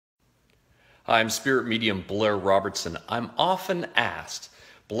Hi, I'm spirit medium Blair Robertson. I'm often asked,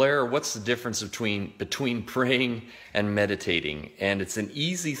 Blair, what's the difference between praying and meditating? And it's an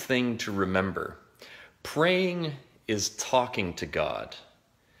easy thing to remember. Praying is talking to God.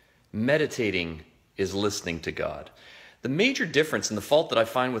 Meditating is listening to God. The major difference and the fault that I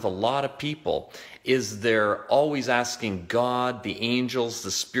find with a lot of people is they're always asking God, the angels, the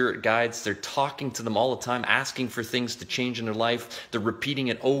spirit guides. They're talking to them all the time, asking for things to change in their life. They're repeating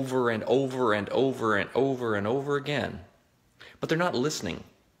it over and over and over and over and over again. But they're not listening.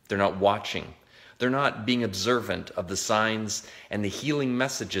 They're not watching. They're not being observant of the signs and the healing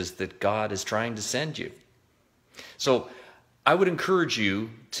messages that God is trying to send you. So I would encourage you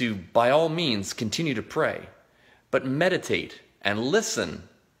to, by all means, continue to pray. But meditate and listen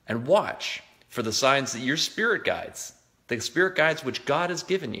and watch for the signs that your spirit guides, the spirit guides which God has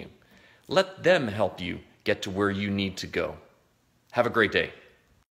given you, let them help you get to where you need to go. Have a great day.